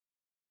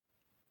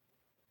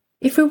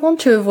If we want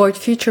to avoid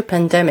future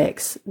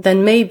pandemics,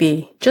 then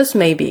maybe, just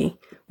maybe,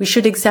 we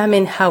should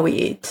examine how we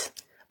eat.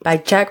 By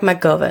Jack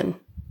McGovern.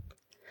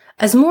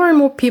 As more and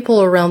more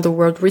people around the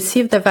world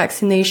receive their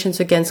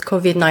vaccinations against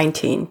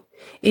COVID-19,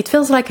 it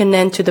feels like an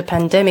end to the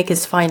pandemic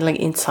is finally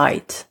in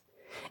sight.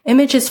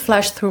 Images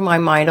flash through my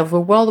mind of a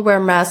world where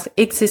masks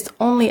exist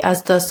only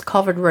as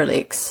dust-covered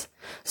relics,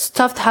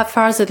 stuffed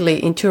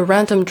haphazardly into a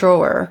random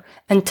drawer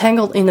and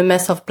tangled in a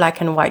mess of black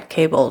and white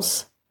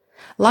cables.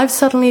 Life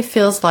suddenly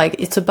feels like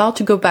it's about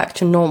to go back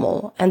to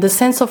normal, and the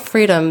sense of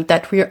freedom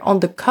that we're on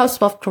the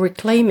cusp of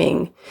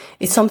reclaiming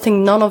is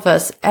something none of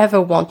us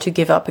ever want to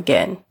give up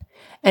again.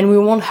 And we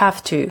won't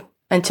have to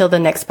until the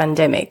next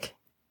pandemic.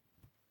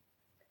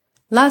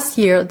 Last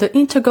year, the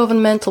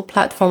Intergovernmental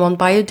Platform on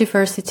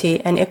Biodiversity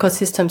and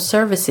Ecosystem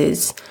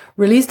Services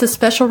released a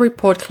special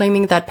report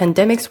claiming that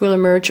pandemics will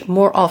emerge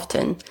more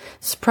often,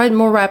 spread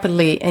more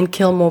rapidly, and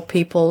kill more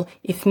people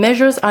if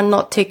measures are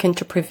not taken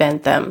to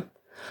prevent them.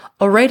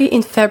 Already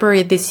in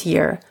February this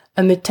year,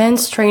 a mutant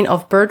strain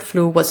of bird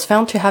flu was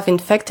found to have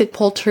infected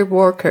poultry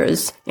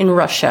workers in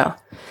Russia.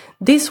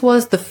 This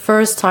was the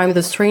first time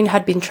the strain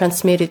had been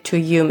transmitted to a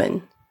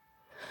human.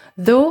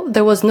 Though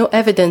there was no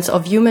evidence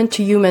of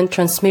human-to-human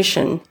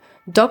transmission,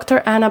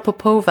 Dr. Anna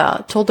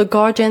Popova told The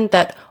Guardian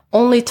that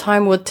only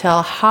time would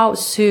tell how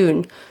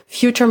soon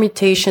future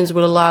mutations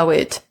will allow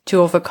it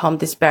to overcome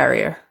this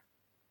barrier.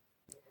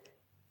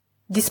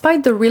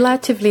 Despite the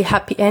relatively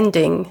happy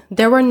ending,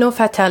 there were no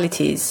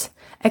fatalities,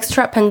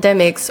 extra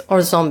pandemics,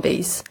 or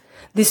zombies.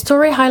 This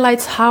story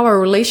highlights how our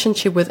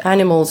relationship with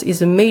animals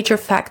is a major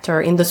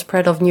factor in the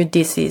spread of new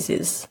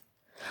diseases.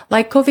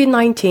 Like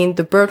COVID-19,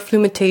 the bird flu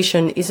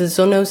mutation is a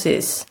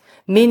zoonosis,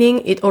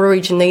 meaning it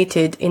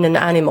originated in an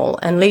animal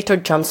and later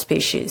jumped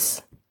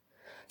species.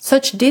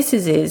 Such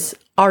diseases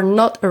are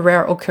not a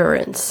rare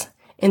occurrence.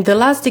 In the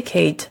last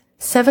decade,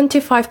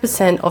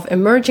 75% of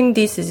emerging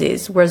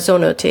diseases were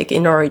zoonotic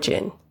in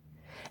origin.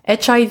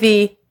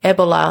 HIV,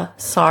 Ebola,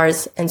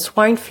 SARS, and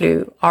swine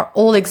flu are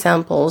all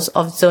examples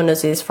of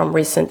zoonosis from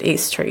recent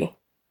history.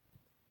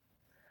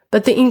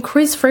 But the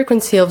increased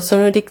frequency of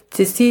zoonotic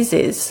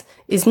diseases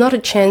is not a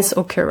chance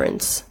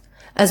occurrence.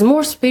 As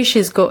more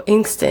species go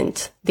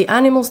extinct, the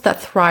animals that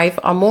thrive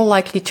are more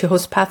likely to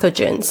host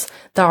pathogens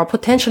that are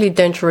potentially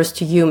dangerous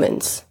to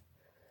humans.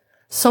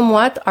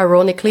 Somewhat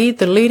ironically,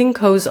 the leading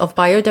cause of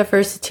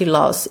biodiversity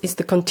loss is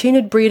the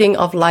continued breeding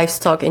of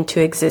livestock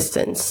into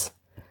existence.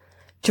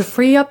 To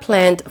free up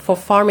land for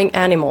farming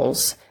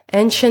animals,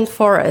 ancient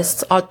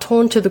forests are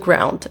torn to the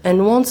ground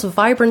and once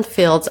vibrant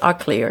fields are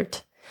cleared,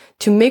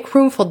 to make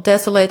room for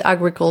desolate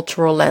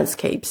agricultural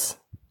landscapes.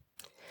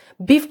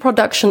 Beef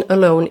production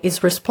alone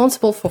is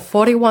responsible for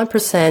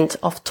 41%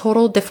 of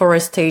total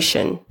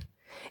deforestation.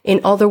 In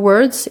other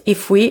words,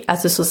 if we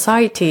as a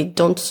society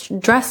don't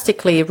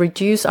drastically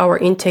reduce our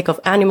intake of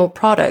animal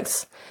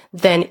products,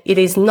 then it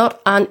is not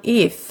an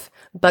if,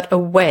 but a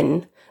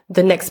when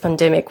the next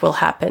pandemic will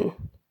happen.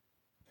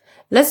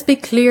 Let's be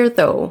clear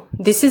though,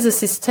 this is a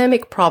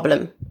systemic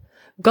problem.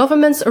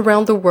 Governments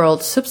around the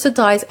world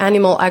subsidize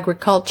animal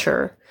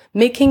agriculture,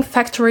 making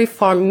factory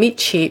farm meat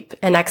cheap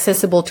and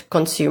accessible to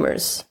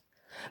consumers.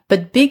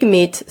 But big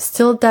meat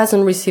still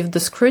doesn't receive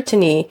the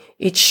scrutiny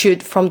it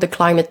should from the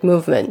climate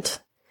movement.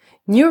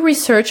 New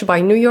research by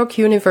New York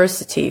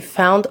University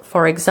found,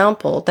 for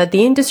example, that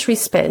the industry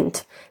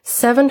spent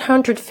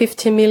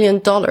 $750 million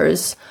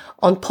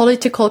on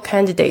political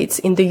candidates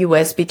in the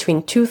US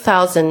between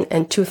 2000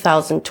 and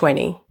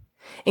 2020.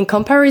 In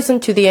comparison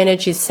to the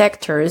energy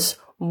sector's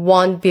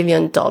 $1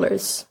 billion.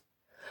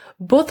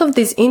 Both of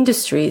these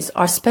industries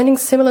are spending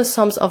similar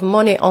sums of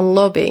money on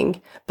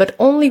lobbying, but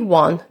only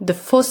one, the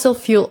fossil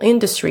fuel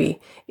industry,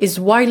 is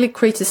widely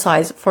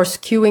criticized for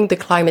skewing the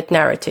climate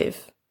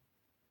narrative.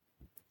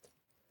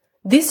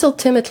 This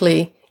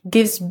ultimately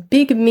gives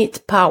big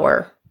meat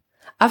power.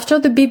 After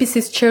the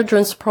BBC's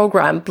children's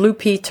program Blue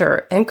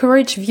Peter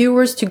encouraged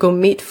viewers to go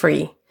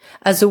meat-free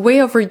as a way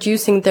of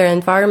reducing their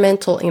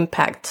environmental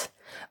impact,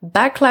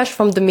 backlash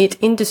from the meat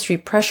industry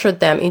pressured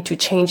them into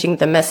changing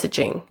the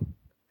messaging.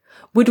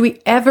 Would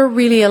we ever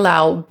really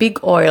allow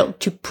big oil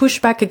to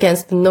push back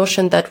against the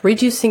notion that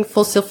reducing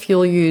fossil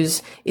fuel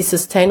use is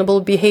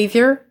sustainable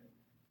behavior?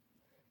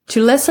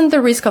 To lessen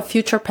the risk of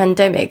future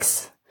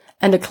pandemics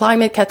and a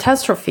climate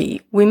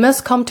catastrophe, we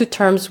must come to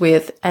terms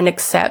with and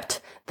accept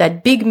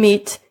that big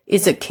meat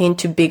is akin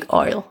to big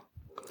oil.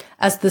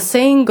 As the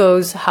saying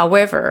goes,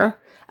 however,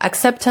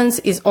 acceptance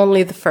is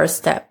only the first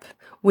step.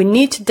 We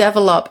need to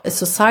develop a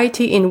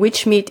society in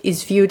which meat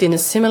is viewed in a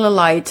similar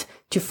light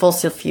to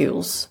fossil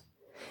fuels.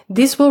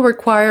 This will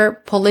require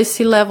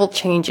policy-level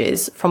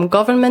changes from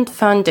government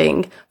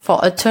funding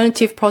for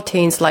alternative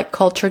proteins like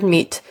cultured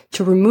meat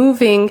to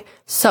removing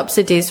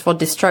subsidies for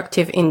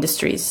destructive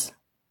industries.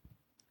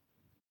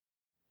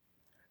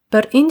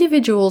 But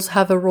individuals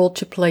have a role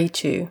to play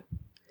too.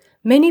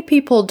 Many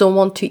people don't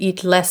want to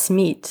eat less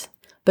meat,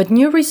 but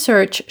new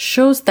research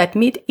shows that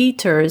meat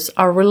eaters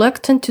are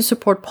reluctant to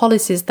support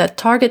policies that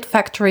target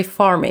factory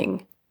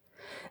farming.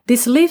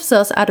 This leaves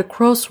us at a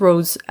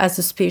crossroads as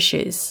a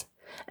species.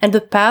 and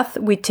the path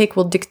we take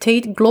will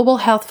dictate global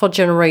health for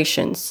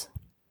generations.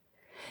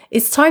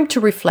 It's time to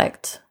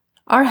reflect.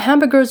 Are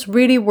hamburgers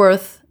really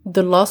worth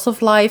the loss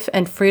of life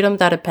and freedom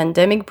that a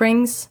pandemic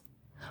brings?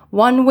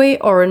 One way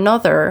or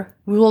another,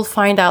 we will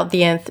find out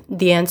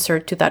the answer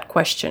to that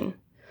question,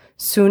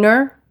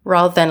 sooner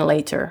rather than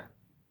later.